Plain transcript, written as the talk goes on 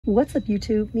What's up,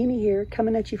 YouTube? Mimi here,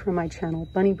 coming at you from my channel,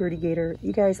 Bunny Birdy Gator.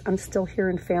 You guys, I'm still here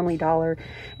in Family Dollar,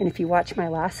 and if you watched my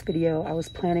last video, I was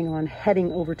planning on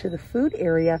heading over to the food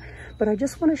area, but I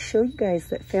just want to show you guys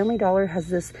that Family Dollar has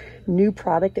this new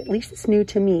product, at least it's new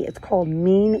to me. It's called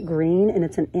Mean Green, and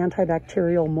it's an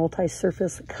antibacterial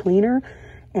multi-surface cleaner,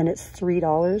 and it's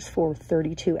 $3 for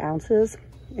 32 ounces.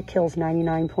 It kills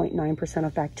 99.9%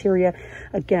 of bacteria.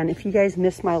 Again, if you guys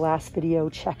missed my last video,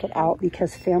 check it out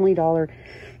because Family Dollar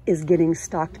is getting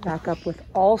stocked back up with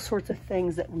all sorts of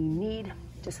things that we need.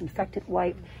 Disinfectant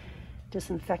wipe,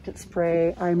 disinfectant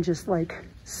spray. I'm just like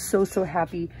so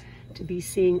happy to be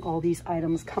seeing all these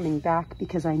items coming back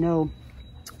because I know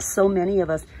so many of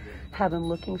us have been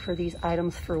looking for these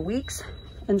items for weeks,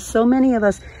 and so many of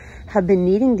us have been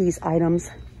needing these items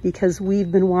because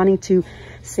we've been wanting to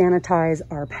sanitize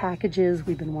our packages.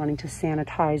 We've been wanting to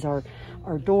sanitize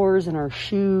our doors and our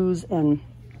shoes and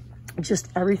just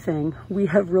everything. We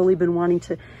have really been wanting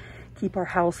to keep our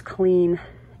house clean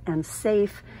and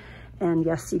safe. And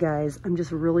yes, you guys, I'm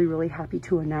just really happy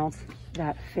to announce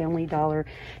that Family Dollar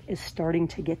is starting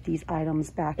to get these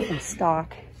items back in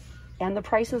stock, and the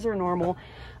prices are normal.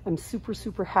 I'm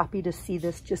super happy to see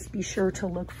this. Just be sure to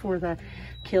look for the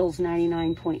kills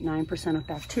 99.9% of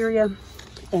bacteria.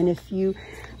 And if you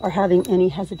are having any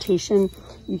hesitation,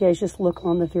 you guys just look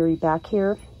on the very back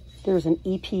here. There's an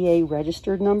EPA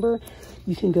registered number.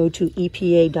 You can go to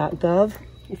epa.gov.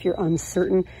 If you're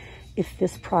uncertain if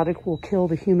this product will kill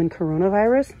the human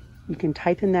coronavirus, you can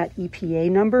type in that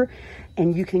EPA number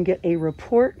and you can get a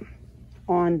report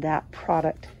on that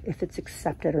product if it's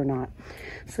accepted or not.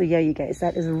 So yeah, you guys,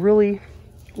 that is really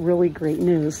great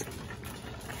news.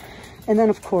 And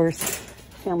then of course,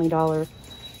 Family Dollar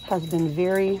has been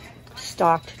very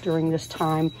stocked during this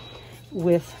time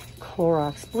with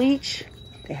Clorox bleach.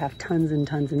 They have tons and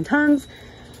tons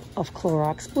of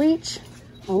Clorox bleach.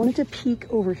 I wanted to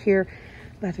peek over here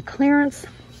by the clearance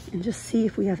and just see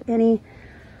if we have any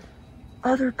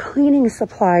other cleaning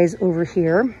supplies over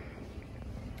here.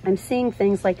 I'm seeing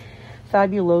things like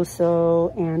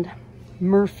Fabuloso and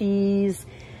Murphy's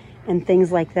and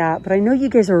things like that, but I know you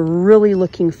guys are really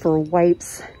looking for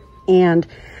wipes and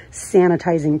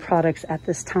sanitizing products at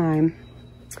this time.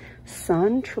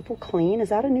 Sun Triple Clean, is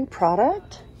that a new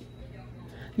product?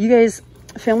 You guys,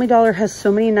 Family Dollar has so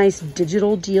many nice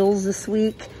digital deals this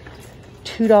week.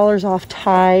 $2 off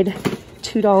Tide,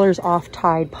 $2 off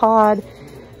Tide Pod.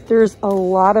 There's a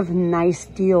lot of nice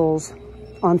deals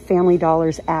on Family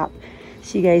Dollar's app,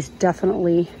 so you guys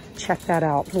definitely check that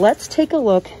out. Let's take a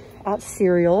look at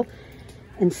cereal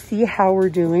and see how we're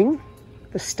doing.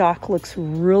 The stock looks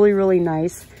really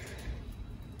nice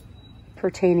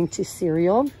pertaining to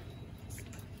cereal.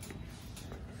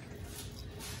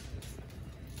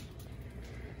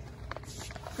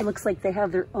 It looks like they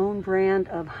have their own brand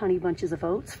of Honey Bunches of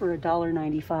Oats for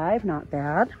 $1.95. Not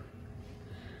bad.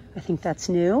 I think that's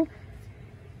new.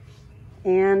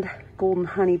 And Golden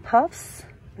Honey Puffs,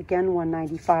 again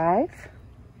 $1.95.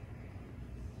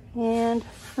 And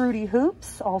Fruity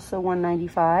Hoops, also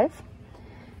 $1.95.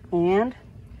 And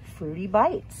Fruity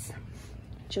Bites,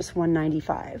 just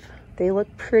 $1.95. They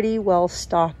look pretty well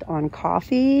stocked on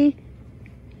coffee.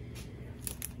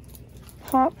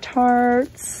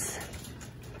 Pop-Tarts,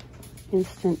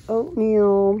 instant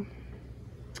oatmeal,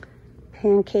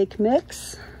 pancake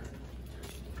mix.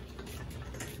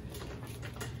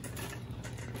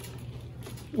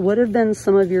 What have been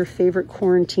some of your favorite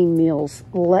quarantine meals?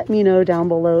 Let me know down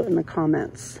below in the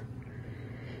comments.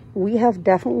 We have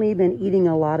definitely been eating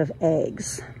a lot of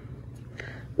eggs.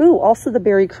 Ooh, also the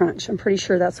Berry Crunch. I'm pretty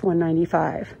sure that's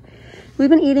 $1.95. We've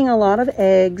been eating a lot of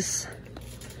eggs.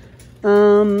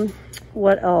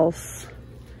 What else?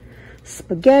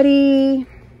 Spaghetti.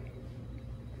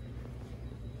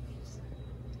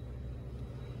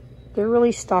 They're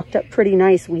really stocked up pretty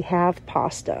nice. We have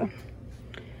pasta.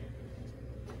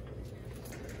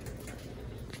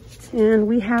 And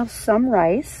we have some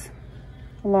rice,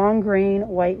 long grain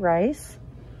white rice,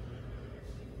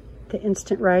 the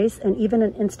instant rice, and even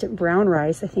an instant brown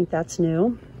rice. I think that's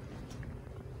new.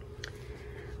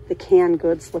 The canned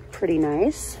goods look pretty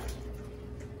nice.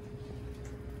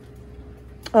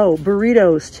 Oh,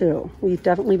 burritos too. We've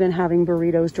definitely been having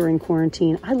burritos during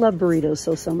quarantine. I love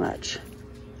burritos so much.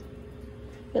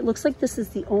 It looks like this is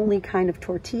the only kind of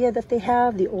tortilla that they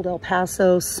have, the Old El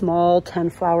Paso small 10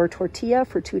 flour tortilla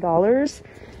for $2.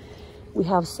 We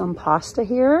have some pasta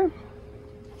here,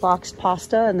 boxed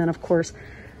pasta, and then of course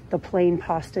the plain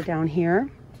pasta down here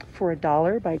for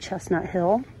 $1 by Chestnut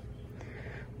Hill.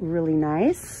 Really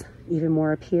nice. Even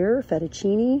more up here,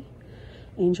 fettuccine,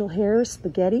 angel hair,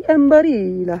 spaghetti, and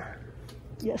barilla.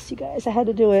 Yes, you guys, I had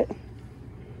to do it.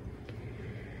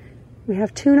 We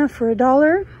have tuna for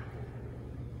 $1.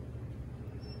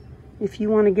 If you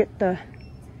want to get the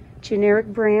generic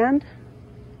brand.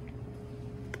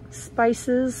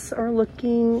 Spices are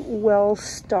looking well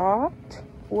stocked.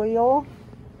 Oil,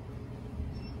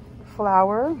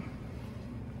 flour,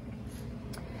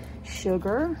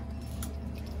 sugar.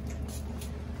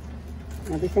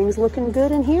 Everything's looking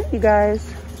good in here, you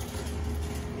guys.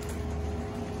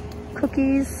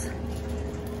 Cookies.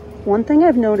 One thing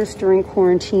I've noticed during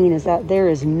quarantine is that there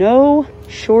is no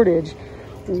shortage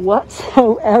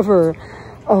whatsoever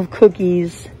of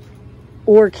cookies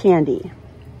or candy.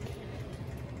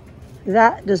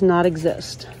 That does not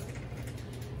exist.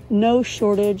 No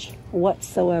shortage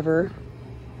whatsoever.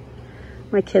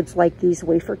 My kids like these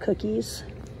wafer cookies.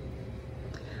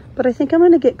 But I think I'm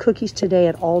going to get cookies today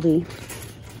at Aldi.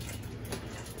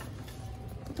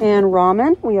 And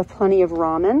ramen. We have plenty of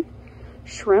ramen.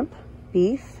 Shrimp,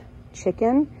 beef,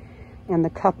 chicken, and the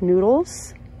cup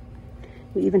noodles.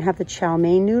 We even have the chow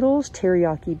mein noodles,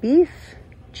 teriyaki beef,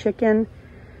 chicken,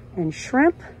 and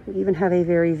shrimp. We even have a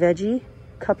very veggie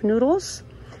cup noodles,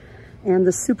 and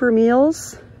the super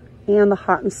meals, and the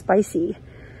hot and spicy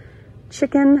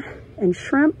chicken and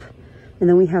shrimp. And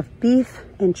then we have beef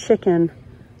and chicken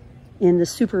in the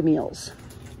super meals.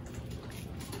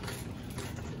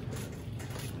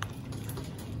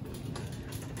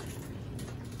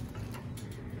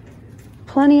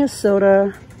 Plenty of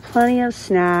soda, plenty of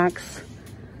snacks,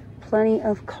 plenty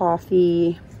of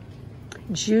coffee.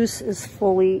 Juice is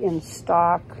fully in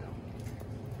stock.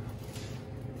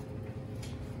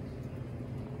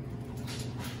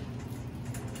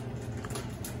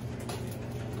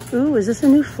 Ooh, is this a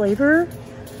new flavor?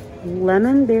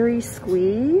 Lemon berry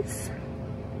squeeze.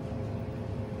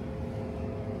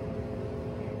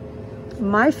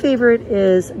 My favorite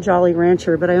is Jolly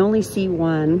Rancher, but I only see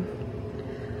one.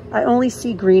 I only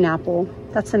see green apple.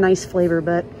 That's a nice flavor,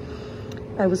 but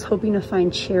I was hoping to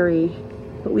find cherry.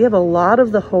 But we have a lot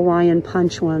of the Hawaiian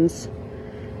Punch ones.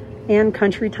 And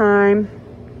Country Time.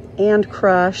 And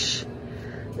Crush.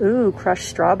 Ooh, Crushed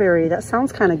Strawberry. That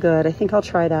sounds kind of good. I think I'll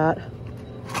try that.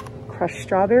 Crushed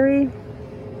Strawberry.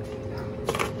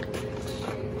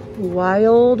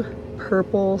 Wild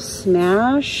Purple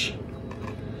Smash.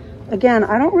 Again,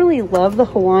 I don't really love the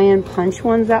Hawaiian Punch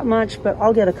ones that much, but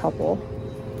I'll get a couple.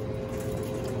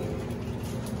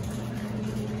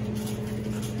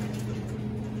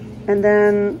 And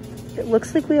then it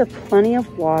looks like we have plenty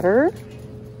of water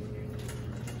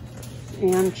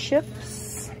and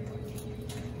chips.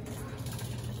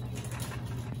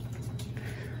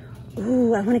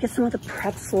 Ooh, I want to get some of the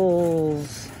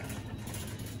pretzels.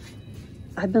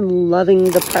 I've been loving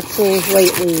the pretzels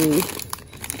lately.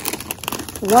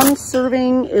 One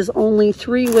serving is only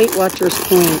 3 Weight Watchers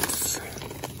points.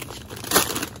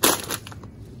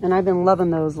 And I've been loving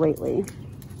those lately.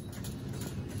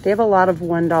 They have a lot of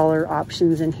 $1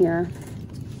 options in here.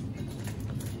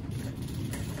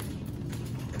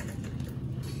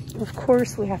 Of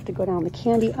course, we have to go down the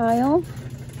candy aisle.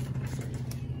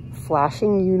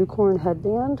 Flashing unicorn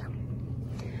headband.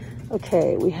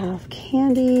 Okay, we have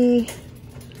candy.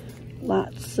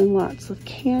 Lots and lots of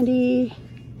candy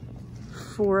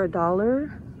for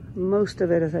 $1. Most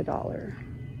of it is $1.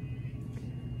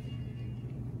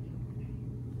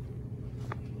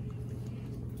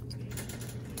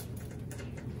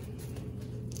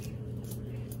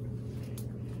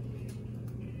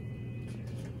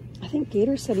 I think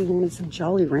Gator said he wanted some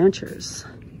Jolly Ranchers.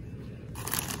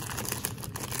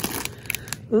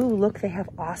 Ooh, look, they have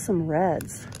awesome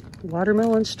reds.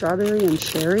 Watermelon, strawberry, and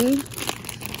cherry.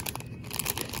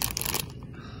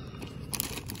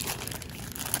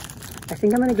 I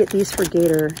think I'm gonna get these for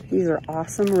Gator. These are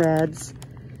awesome reds.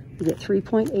 You get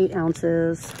 3.8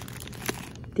 ounces.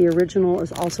 The original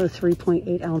is also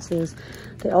 3.8 ounces.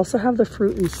 They also have the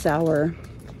fruit and sour.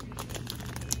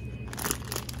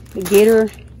 The Gator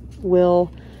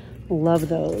will love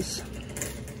those.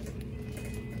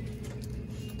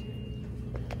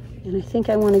 And I think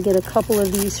I want to get a couple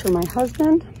of these for my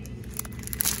husband.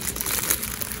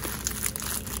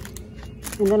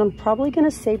 And then I'm probably going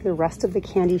to save the rest of the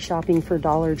candy shopping for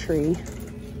Dollar Tree.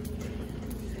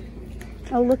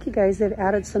 Oh, look, you guys, they've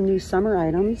added some new summer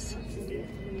items.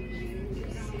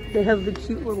 They have the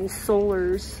cute little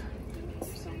solars.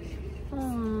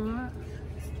 Aww.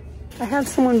 I have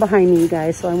someone behind me, you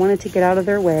guys, so I wanted to get out of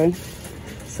their way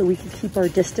so we could keep our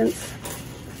distance.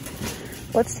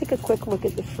 Let's take a quick look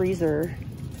at the freezer.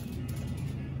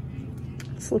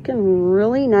 It's looking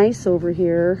really nice over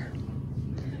here.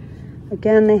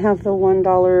 Again, they have the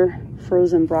 $1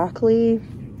 frozen broccoli.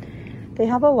 They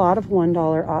have a lot of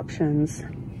 $1 options.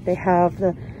 They have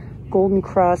the Golden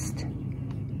Crust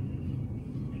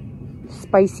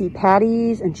spicy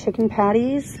patties and chicken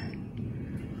patties.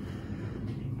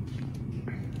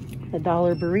 The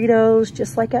dollar burritos,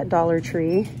 just like at Dollar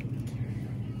Tree.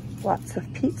 Lots of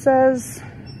pizzas.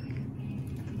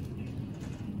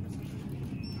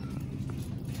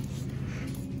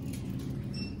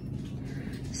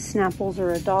 Snapples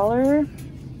are $1.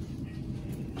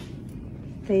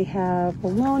 They have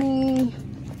bologna,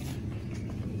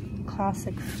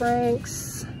 classic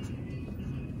Franks,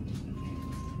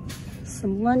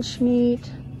 some lunch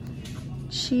meat,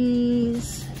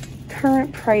 cheese.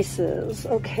 Current prices,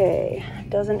 okay.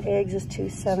 Dozen eggs is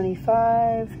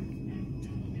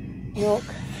 $2.75. Milk,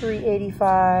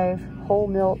 $3.85. Whole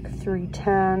milk,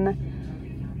 $3.10.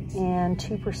 And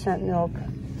 2% milk,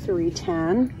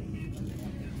 $3.10.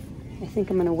 I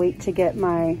think I'm gonna wait to get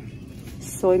my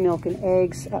soy milk and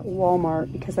eggs at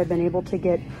Walmart because I've been able to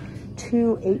get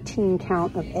 2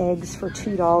 18-count of eggs for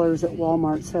 $2 at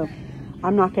Walmart. So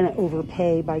I'm not gonna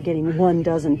overpay by getting 1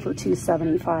 dozen for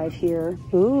 $2.75 here.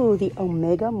 Ooh, the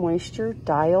Omega Moisture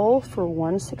Dial for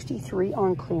 $1.63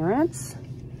 on clearance.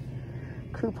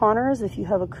 Couponers, if you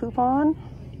have a coupon,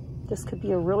 this could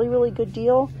be a really, really good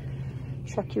deal.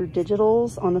 Check your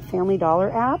digitals on the Family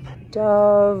Dollar app.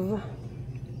 Dove,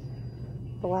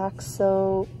 black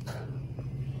soap,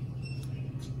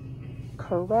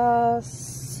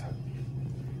 Caress,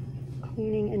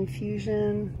 cleaning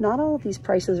infusion. Not all of these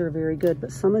prices are very good,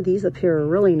 but some of these appear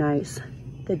really nice.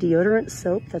 The deodorant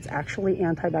soap that's actually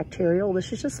antibacterial,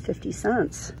 this is just 50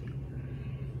 cents.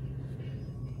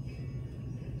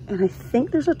 And I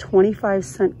think there's a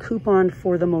 25-cent coupon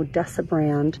for the Modessa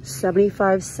brand.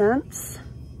 75 cents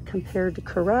compared to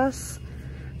Caress,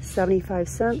 75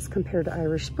 cents compared to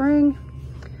Irish Spring,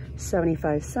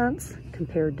 75 cents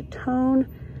compared to Tone,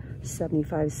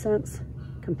 75 cents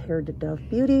compared to Dove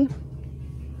Beauty.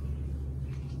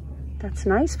 That's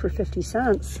nice for 50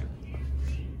 cents.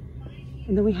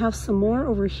 And then we have some more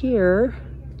over here.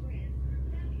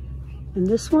 And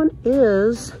this one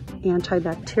is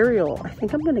antibacterial. I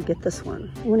think I'm gonna get this one.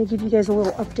 I wanna give you guys a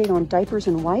little update on diapers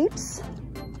and wipes.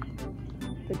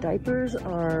 The diapers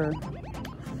are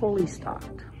fully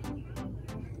stocked.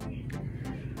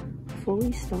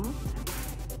 Fully stocked.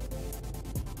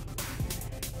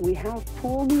 We have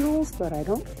pool noodles, but I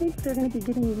don't think they're gonna be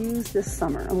getting used this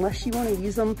summer unless you wanna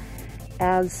use them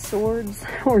as swords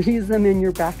or use them in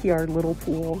your backyard little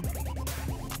pool.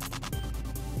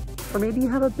 Or maybe you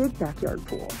have a big backyard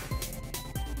pool.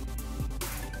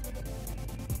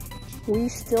 We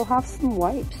still have some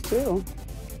wipes too.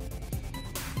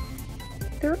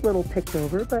 They're a little picked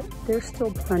over, but there's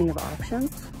still plenty of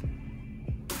options.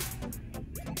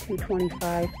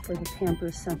 $2.25 for the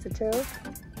Pampers Sensitive.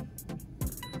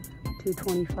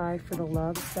 $2.25 for the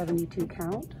Love 72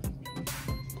 count.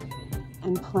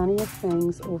 And plenty of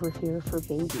things over here for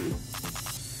baby.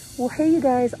 Well, hey you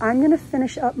guys, I'm gonna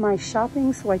finish up my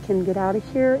shopping so I can get out of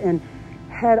here and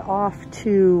head off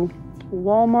to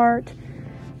Walmart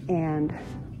and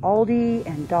Aldi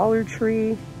and Dollar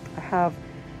Tree. I have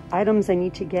items I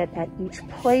need to get at each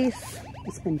place.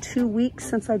 It's been 2 weeks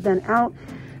since I've been out,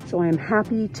 so I am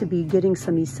happy to be getting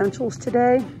some essentials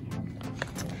today.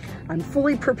 I'm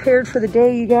fully prepared for the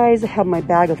day, you guys. I have my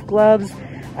bag of gloves,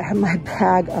 I have my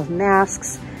bag of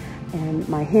masks, and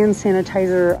my hand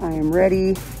sanitizer. I am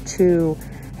ready to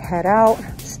head out,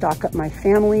 stock up my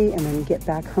family, and then get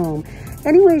back home.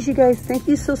 Anyways, you guys, thank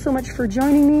you so much for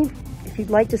joining me. If you'd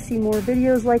like to see more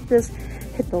videos like this,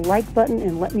 hit the like button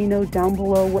and let me know down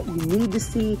below what you need to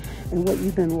see and what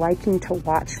you've been liking to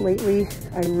watch lately.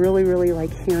 I really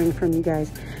like hearing from you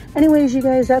guys. Anyways, you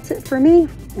guys, that's it for me,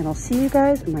 and I'll see you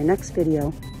guys in my next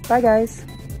video. Bye, guys.